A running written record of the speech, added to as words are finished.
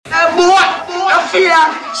fear,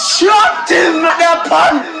 shut him the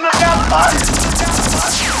pun.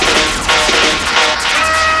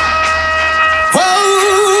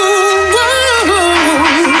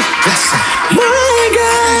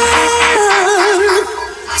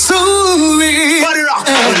 BODYROC.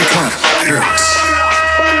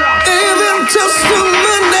 Even just a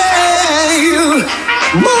minute.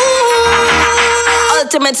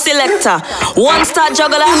 Ultimate selector, one-star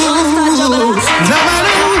juggler. No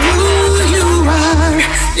matter who you are,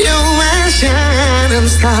 you're my shining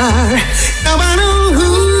star. No matter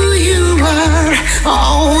who you are,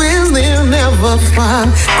 always near, never far.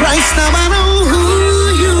 Christ, no matter who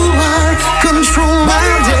you are, control my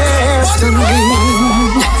destiny.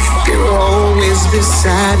 You're always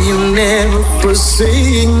beside, you never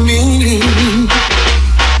forsake me.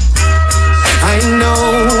 I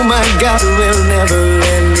know my God will never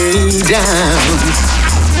let me down.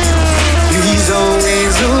 He's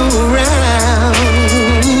always around.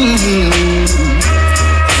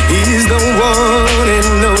 He's the one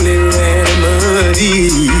and only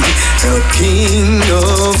remedy, the King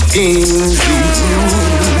of Kings.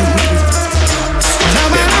 No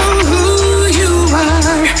matter who you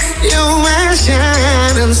are, you're my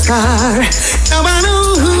shining star. No matter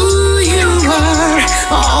who you are,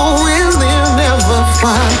 always live, never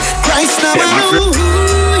far. Christ, no matter who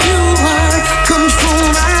you are, control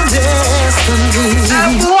my destiny.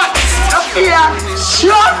 And what the fear,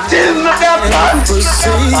 shut him the pun.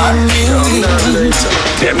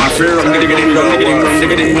 Get my fear, I'm gonna get in, run, get my fear, I'm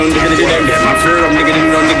gonna get in, run, get my fear, I'm gonna get.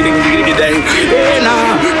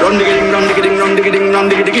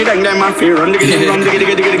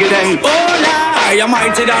 Oh, I am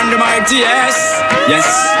mighty than the mightiest. Yes,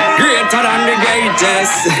 greater than the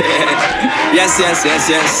greatest. Yes.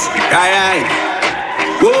 Aye.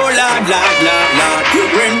 Oh Lord,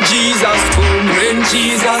 when Jesus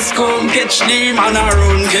come, catch the man a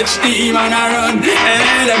run, and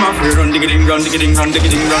them a free run, digging.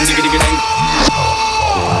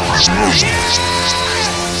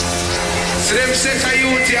 So them set a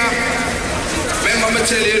youth here. Remember me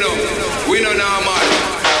tell you now, we no normal.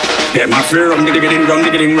 Get my fear, I'm digging, get my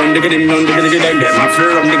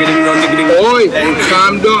fear, I'm digging. Oi,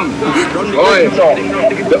 calm down. Oi,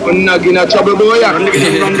 you're not in a trouble, boy.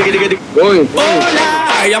 Oi.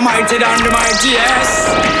 I am mighty than the mightiest.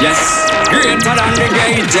 Yes, greater than the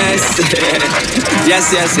greatest.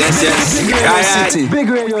 Yes. Big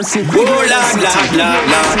Radio City. Oh Lord.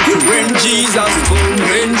 When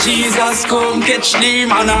Jesus come, catch the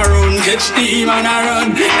man a run, and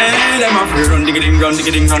them a free run, digging. Them a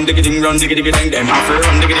free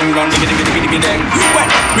run, digging. Well,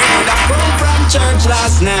 me that come from church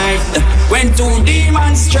last night. When two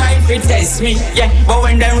demons try to test me, yeah. But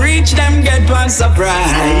when them reach, them get one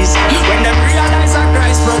surprise. When them realize that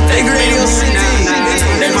Christ protect Radio City,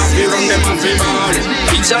 them a free run, them a free ball.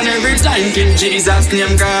 Each and every time King Jesus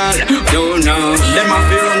name call. No, them a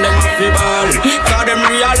free run, them a free ball. Cause them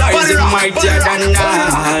realize him mightier than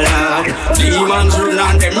all. Demons run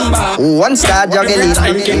on them back. One-star juggling.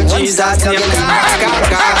 King Jesus name call.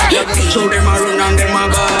 Show them a run on them a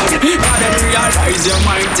ball. Cause them realize you're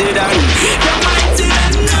mighty than all.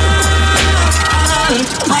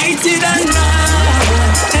 Mighty than all.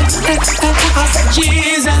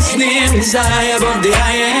 Jesus' name is high above the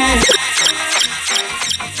highest.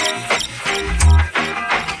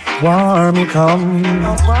 War me come,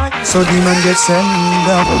 so demon get sent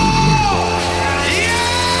up.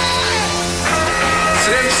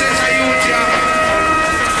 So them set a youth here.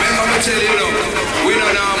 Remember me tell you now, we no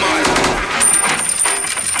normal.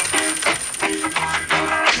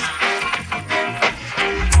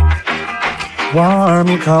 War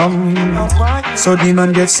me come, so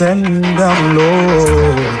demon get sent down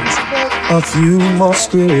low. A few more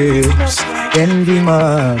scripts, then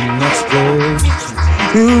demon explode.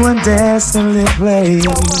 To a desolate place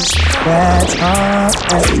that's hot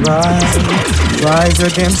and dry. Rise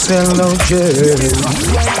against soldiers,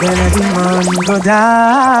 then a demon go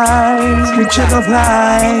die. Picture of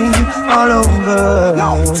light all over.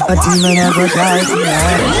 A demon ever die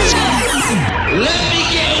tonight. Let me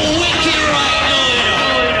get wicked right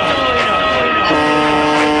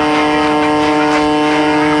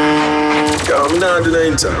now. I'm not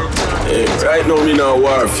denying time. Right now, me now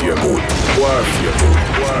warfare mode.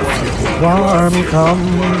 War me come,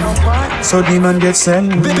 so demon get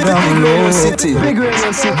sent down low. A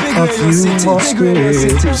few more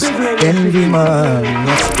scripts, then demon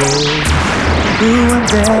must go to a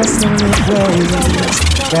desolate place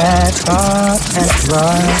that's hot and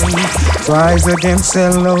dry. Rise against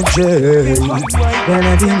soldiers, then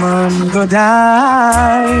a demon go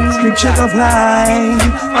die. Picture of light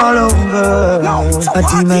all over. A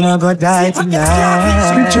demon I got die tonight.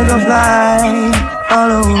 Scripture of light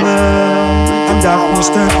all over. And darkness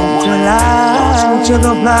turned to light. Scripture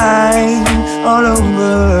of light all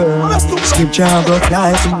over. Scripture of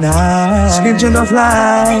light tonight. Scripture of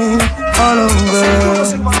light all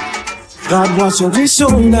over. God wants your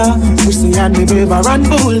shoulder. We stay on the river and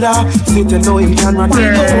boulder. Sit to know he can run it over.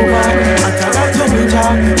 I tell that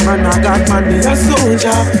soldier, man I got man be a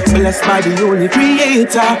soldier. Blessed by the only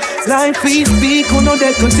creator. Life we speak, who know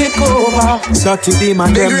they could take over. Dirty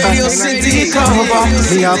demon, them back and take over.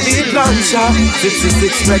 Me a big launcher,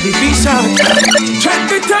 66 ready vision. Check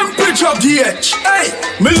the temperature of the edge. Hey,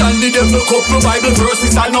 me land the devil couple Bible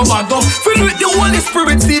verses and no magnum. Fill with the Holy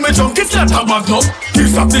Spirit, see me junk, it's not a magnum.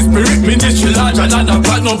 Gifts of the Spirit, ministry larger than a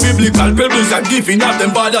platinum. Biblical pebbles and giving up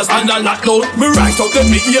them borders and a lockdown. Me rise up, then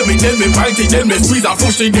me hear me, then me fight it, then me squeeze and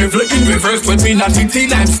push the devil in reverse when me not till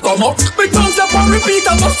I'm stomach. Me tongues up and repeat,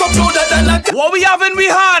 I must up louder than a what we have in we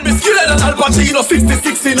hand. Me skiller than Al Pacino, 66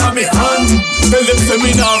 in a me hand. Tell them say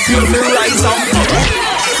me now feel the rise up.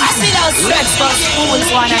 I see those stretch those fools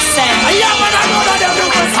wanna send. Yeah, man, I know that them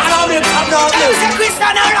people follow me, come down there.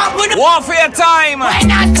 Warfare time. We're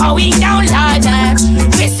not going down like that.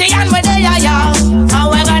 We see and we're there, and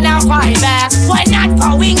we're gonna fight back. We're not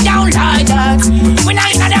going down like that. We're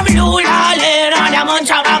not gonna blue lolling on the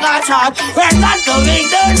munch of a shot. We're not going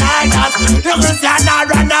down like that. The Christian not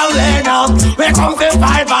run away now. We come to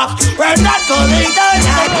fight back. We're not going down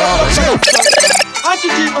like that.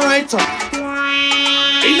 Anti-generator.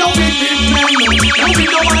 We know we big men, no we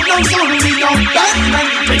don't want no soul, we don't bad men.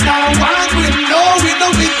 We don't want we know we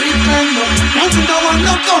know we big men, no we don't want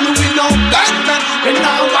no gun, we know bad men. We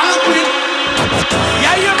don't want we.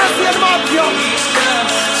 Yeah, you must see a mob, yo.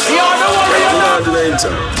 You are the warrior.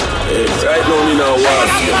 Right now we know what.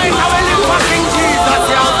 Fucking Jesus,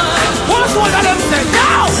 yo. What's one of them say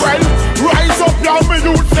now? Well, rise up, y'all, me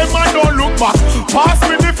youth, them and don't look back. Pass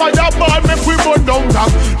me the fireball, make we burn down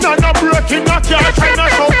that. None of breaking a car, trying to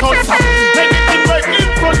shout us up. Anything we're in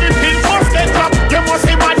front, the thing must get up. You must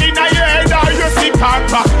see man in a head, or you see car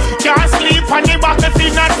back. Can't sleep on the back, if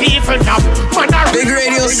it's not even up. Man, Big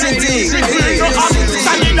Radio City.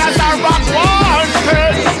 Standing as a rock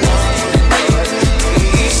wanted.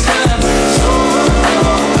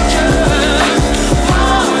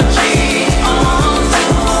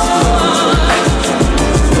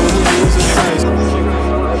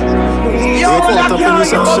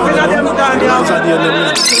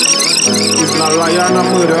 It's not liar and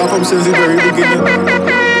murder, I come since the very beginning.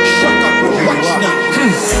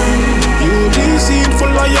 You deceitful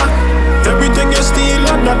liar, everything you steal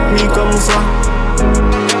and that me come for.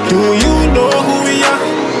 Do you know who we are?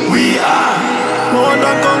 We are more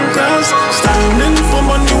than conquerors, standing for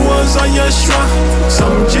money was a Yeshua.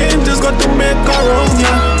 Some changes got to make around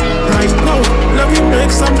ya. Right now, let me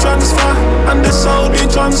make some transfer, and this how we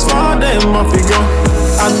transfer them a figure.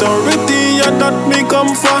 Authority, yeah, that me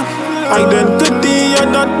come for. Identity, yeah,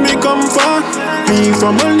 that me come for. Me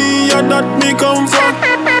family, yeah, that me come for.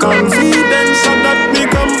 Confidence, yeah, that me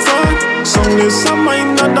come for. Song is a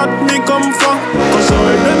mind, yeah, that me come for. Cause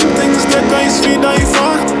all them things that guys feed die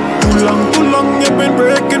for. Too long, you been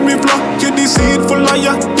breaking me block. You deceitful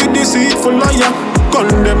liar, you deceitful liar.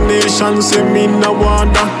 Condemnation, say me no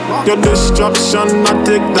wonder. Your destruction, I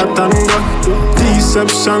take that anger.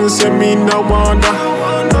 Deception, say me no wonder.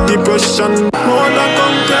 Depression, more than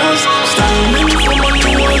conquerors. Standing for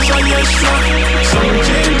money was a Yeshua. Some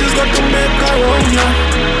changes got to make around ya.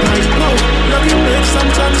 Right now, let me make some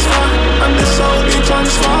transfer, and this how we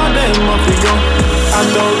transfer them a figure.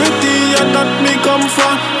 Authority, yeah, that me come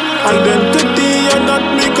for. Identity, yeah, that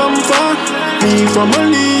me come for. Me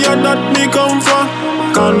family, yeah, that me come for.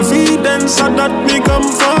 Confidence, yeah, that me come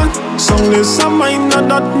for. Song is a mind, yeah,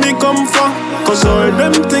 that me come for. Cause all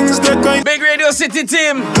them things they kind. Big Radio City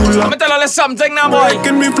team, I'ma tell you something now, boy.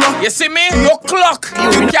 You see me? Your clock,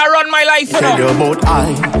 you can't run my life, you know. Tell you about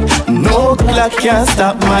I, no clock can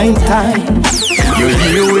stop my time. You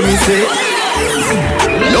hear what me say?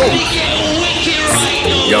 No.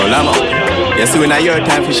 Yo, Lama. You see when I your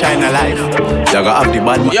time for shine a life, you gotta have the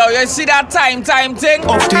bad man. Yo, you see that time thing?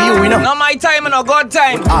 Up to you, you know. Not my time, no God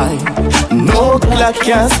time. I, no clock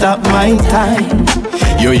can stop my time.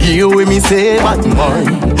 You hear what me say, but more.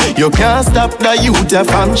 You can't stop the youth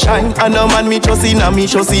from shine. And no man me trust in a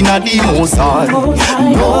the most high.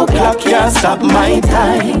 No clock can stop my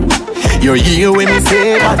time. You hear what me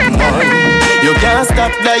say, but more. You can't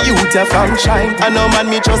stop the youth from shine. And no man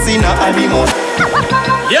me trust in a the most.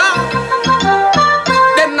 Yeah.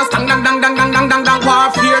 Dang,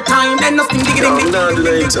 warfare time. Then no sting ding. Right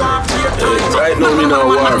now we know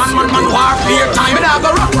warfare. Warfare time. Me nah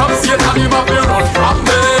go rock from Satan, him up here run.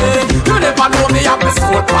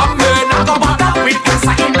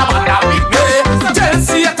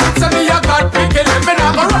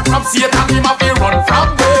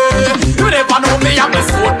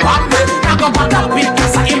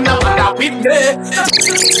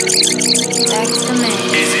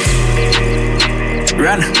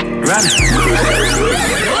 Run.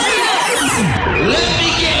 Let me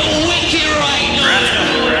get wicked right now.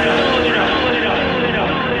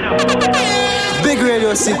 Big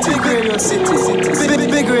Radio City. Big Radio City.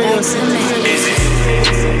 Big Radio City.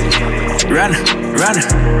 Run.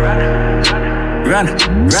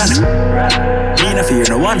 Me no fear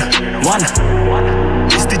no one.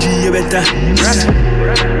 It's the G, you better run.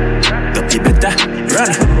 Ducky better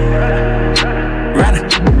run.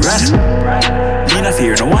 Me no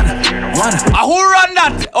fear no one. Who run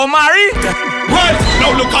that? Omari? Well,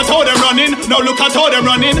 now look at how they're running. Now look at how they're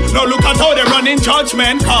running. Now look at how they're running.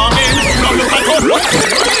 Judgment coming. Now look at how.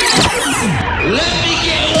 Let me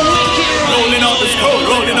get wicked right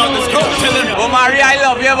Rolling out the scope. Telling them. Omari, I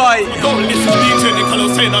love you, boy. Go listen to DJ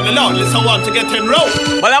Nicholas saying on the loud. Listen, I want to get him roll.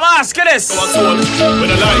 Well, I'm asking this. So I told him, when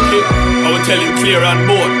I like it, I will tell him clear and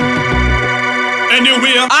bold.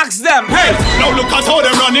 Anyway, ask them. Hey, now look at how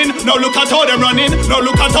they're running. Now look at how they're running. Now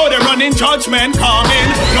look at how they're running. Judgment coming.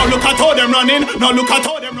 Now look at how they're running. Now look at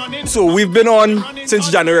how they're running. So we've been on since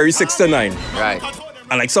January 6 to 9. Right.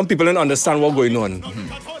 And like some people don't understand what's going on.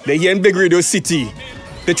 They're here in Big Radio City.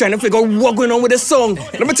 They're trying to figure out what's going on with the song.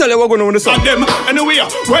 Let me tell you what's going on with the song. Them, anyway,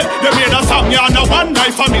 well, they made a song, yeah, and a one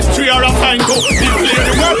night for mystery or a fine go. They play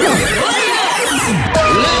the work. Let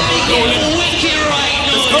me get wicked right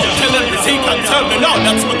now. Tell them to seek and serve the Lord.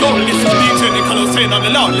 That's my goal. Listen to DJ Nicholas saying on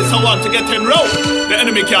the Lord. Listen, I want to get him roll. The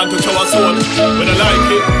enemy can't touch our soul. When I like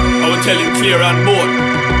it, I will tell him clear and bold.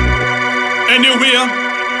 Anyway,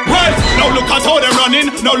 well, now look at how they're running.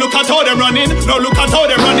 Now look at how they're running. Now look at how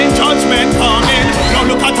they're running. Judgment coming. Now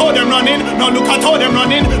look at how they're running. Now look at how they're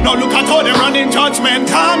running. Now look at how they're running. Judgment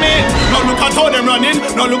coming. Now look at how they're running.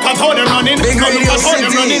 Now look at how they're running. Now look at how they're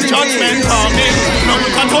running. Judgment coming. Now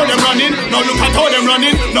look at how they're running. Now look at how they're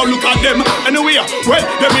running. Now look at them. Anyway, well,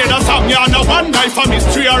 they made a song, yeah, and a one night for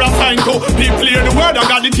mystery or a fine go. People hear the word, I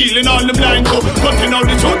got the healing all the blind go. Cutting out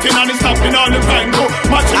the shooting and the stopping all the crime go.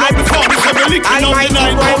 Matching up the phone, it's every licking out the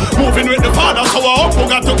night go. Moving with the Father, so I hope we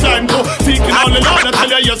got to climb go. Seeking all the Lord, I tell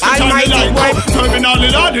you yes, to shine the light go. Serving all the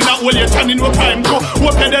Lord, in that way you're turning with prime go.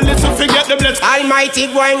 Hope you then listen, forget the blessing. Almighty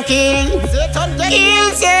go and kill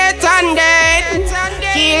Satan dead.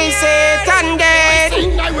 Kill Satan dead.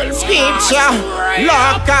 Scripture,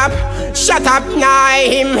 lock up, shut up now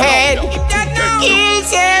him head. Kill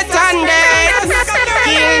Satan dead.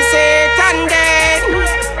 Kill Satan dead.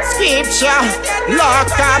 Scripture,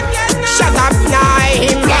 lock up, shut up now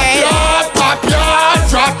him head. Pop ya,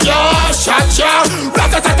 drop ya, shot ya.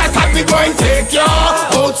 Rat-a-tat-tat-tat, we go and take ya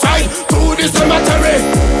outside to the cemetery.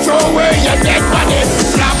 Throw away your dead body.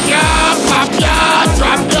 Slap ya, pop ya,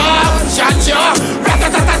 drop ya, shot ya.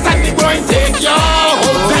 Rat-a-tat-tat-tat, we go and take ya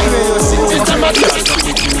outside to the cemetery.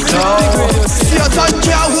 Satan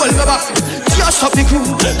can't hold me back. Can't stop the crew.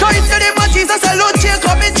 Cause in the name of Jesus alone, change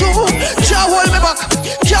coming through. Can't hold me back.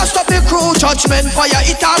 Can't stop the crew. Judgment fire,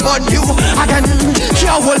 it all on you. Again,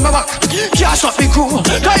 can't hold me back. Can't stop the crew.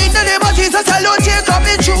 Cause in the name of Jesus alone, change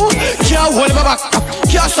coming through. Can't hold me back.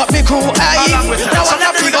 Can't stop the crew. Hey, now I'm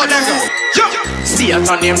not figure out.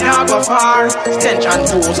 Satan him now go far. Tension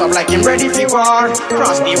pulls up like him ready for war.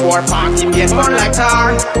 Cross the war park, him get burn like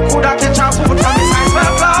tar. Coulda catch a food from his hands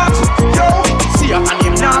well caught. Yo, Satan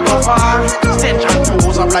him now go far. Tension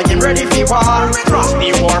pulls up like him ready for war. Cross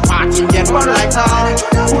the war park, him get burn like tar.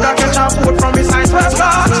 Coulda catch a food from his hands well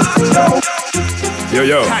caught.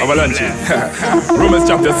 Yo, Avalanche. Romans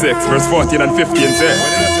chapter 6, verse 14 and 15 says,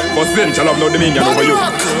 for sin shall have no dominion over you.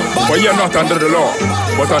 For ye are not under the law,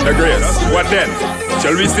 but under grace. What then?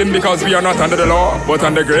 Shall we sin because we are not under the law, but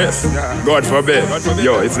under grace? God forbid.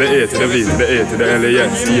 Yo, it's the A to the V to the A to the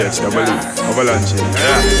L-A-N-C-H-W. Avalanche.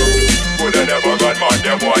 Woulda never got man,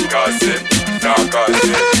 them one cause sin. Now cause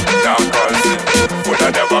sin, now cause sin. Woulda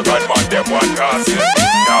never got man, them one cause sin.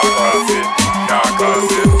 Now cause sin, now cause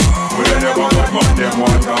sin. Woulda never got man, them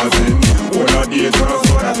one cause sin. Woulda days when I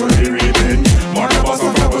saw that when they reading. Man of us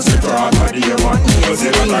of our sector out of the one. You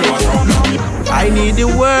say that I was wrong now. I need the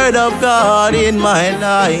word of God in my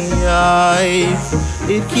life.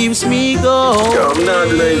 It keeps me going. Yo, I'm not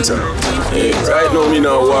denying time. Hey, right now me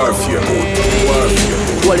now warfare.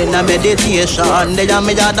 Well, in a meditation, they are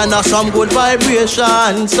me that and some good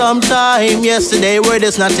vibration. Sometime yesterday word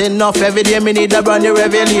is not enough. Every day me need a brand new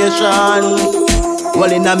revelation.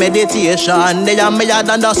 Well, in a meditation, they are me that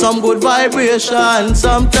and some good vibration.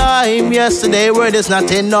 Sometime yesterday word is not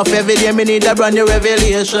enough. Every day me need a brand new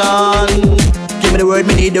revelation. Give me the word,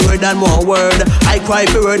 me need the word and more word. I cry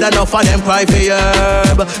for word, enough of them cry for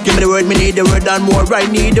herb. Give me the word, me need the word and more. I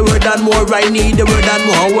need the word and more. I need the word and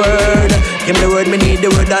more word. Give me the word, me need the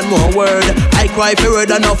word and more word. I cry for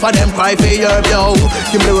word, enough of them cry for herb, yo.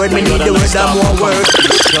 Give me the word, me need the word and more word.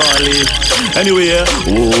 Charlie. Anyway,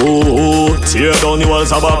 oh, tear down the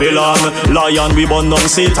walls of Babylon. Lion, we burn down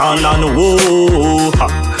Satan and oh,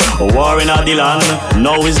 war in the land.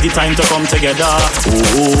 Now is the time to come together.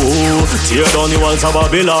 Oh, tear down the walls of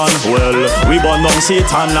Babylon. Well, we burn down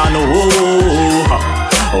Satan and oh,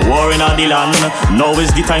 war in the land. Now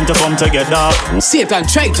is the time to come together. Satan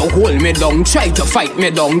try to hold me down, try to fight me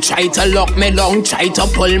down, try to lock me down, try to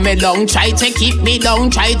pull me down, try to keep me down,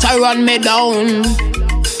 try to run me down.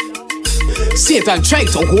 Satan try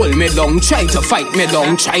to hold me down, try to fight me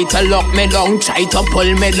down, try to lock me down, try to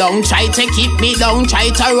pull me down, try to keep me down, try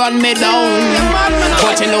to run me down.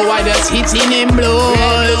 But you know why that's hitting him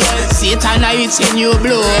blows. Satan are hitting you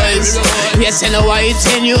blows. Yes, you know why it's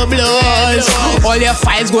in your blows. All your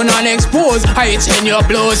fights gonna expose. I hitting your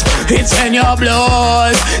blows, it's in your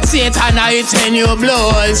blows. Satan are hitting your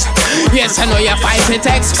blows. Yes, I know your fights it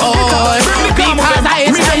exposed. Because I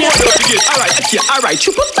hitting your. Alright,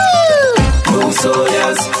 Move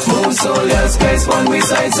soldiers, face one we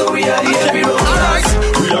side, so we are the heavy rollers.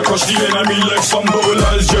 We are crush the enemy like some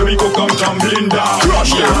bowlers. Jericho come tumbling down.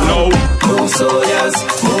 Crush them now. Move soldiers,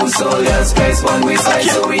 face one we side,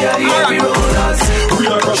 so we are the heavy rollers. We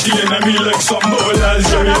are crush the enemy like some bowlers.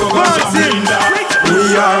 Jericho come tumbling down.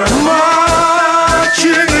 We are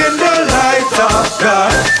marching in the light of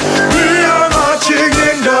God. We are marching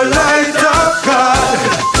in the light of God.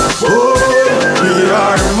 Oh, we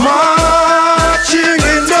are marching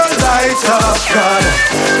in the light of God.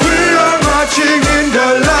 We are marching in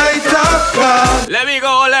the light of God. Let me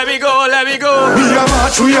go, let me go, let me go. We are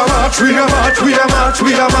march, we are march, we are march, we are march,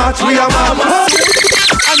 we are march, we are march.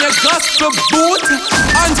 And you got the boot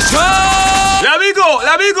and jump. Let me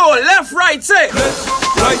go, left, right, say. Left,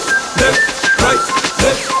 right, left, right,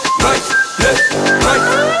 left, right, left, right,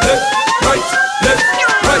 left, right, left,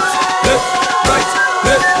 right, left, right,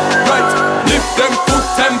 left, right. Lift them, put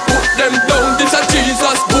them down. This a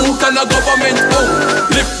Jesus boot and a government own.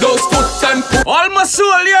 Lift those foot and put all my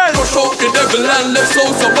soul, yeah. Push out the devil and left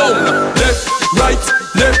souls abound. Left,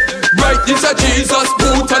 right, this a Jesus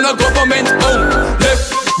boot and a government own.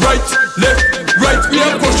 Left, right, we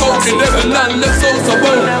have push out the devil and left souls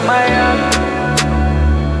abound.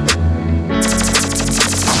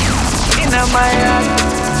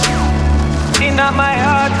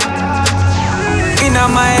 Inna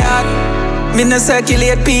my heart, me no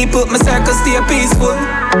circulate people, my circle stay peaceful.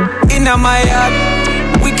 Inna my heart,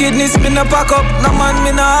 wickedness me no pack up, no man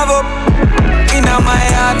me no have up. Inna my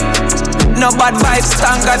heart, no bad vibes,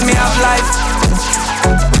 thank God me have life.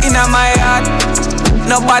 Inna my heart,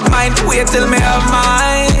 no bad mind, wait till me have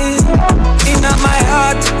mine. Inna my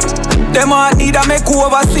heart, them heart need a make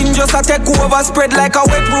over, sin just a take over, spread like a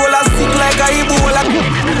wet roller, sick like a Ebola.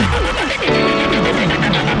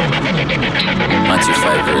 Matthew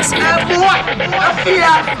 5 verse 8.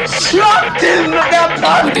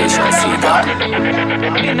 They shall see God.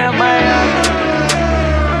 Inna my heart,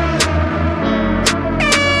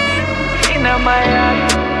 inna my heart,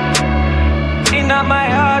 inna my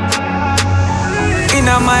heart,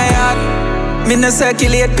 inna my heart. Me no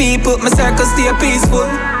circulate people, my circle stay peaceful.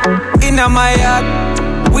 Inna my heart,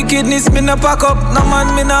 wickedness me no pack up, no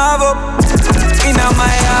man me no have up. Inna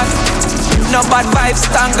my heart, no bad vibes,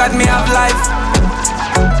 thank God me have life.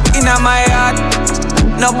 Inna my heart,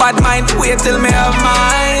 no bad mind, wait till me have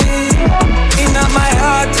mine. Inna my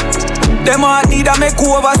heart, them heart need a make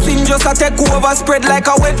over, sin just a take over, spread like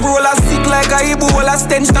a wet roller, sick like a Ebola,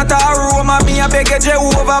 stench not a aroma. Me a beg a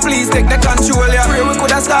Jehovah, please take the control, yeah. Pray we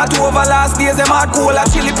coulda start over, last days them hard cola,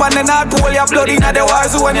 chili pan the North Pole, yeah. Blood inna the war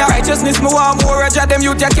zone, yeah. Righteousness me want more, Roger them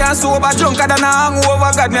youth you can't sober, drunker than a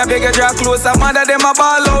hangover. God me a beg a draw closer, mother them a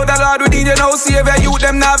ball out, the Lord we need you now savior. Youth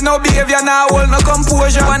them not have no behavior, now hold no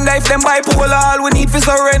composure. Wonder if them bipolar, all we need for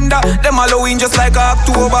surrender. Them Halloween just like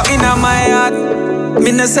October. Inna my heart,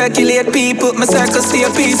 me no circulate people, my circle stay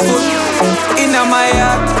peaceful. Inna my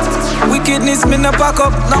heart, wickedness me no pack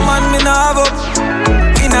up, no man me no have up.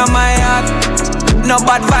 Inna my heart, no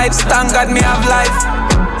bad vibes, thank God me have life.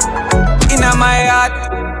 Inna my heart,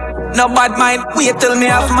 no bad mind, wait till me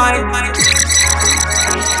have mine.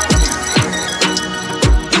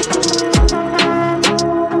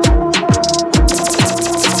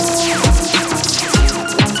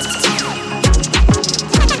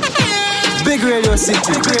 Big Radio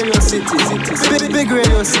City, big Radio City, big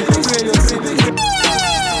Radio City, big Radio City.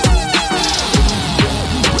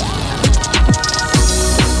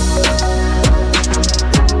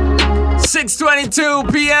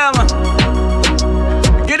 .22 p.m.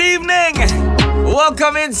 Good evening.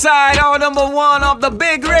 Welcome inside our number one of the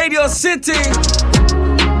big radio city.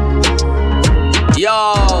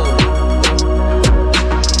 Yo.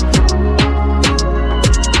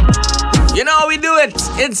 You know how we do it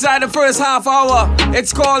inside the first half hour.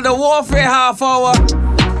 It's called the warfare half hour.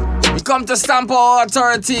 We come to stamp our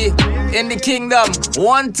authority in the kingdom.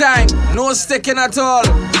 One time, no sticking at all.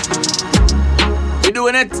 We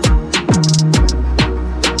doing it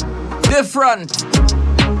different.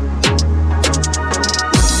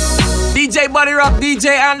 DJ BODYROC, DJ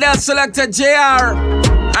ANDELL, Selecta JR.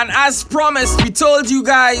 And as promised, we told you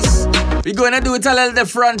guys, we're going to do it a little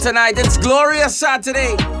different tonight. It's Glorious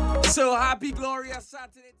Saturday. So happy Glorious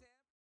Saturday.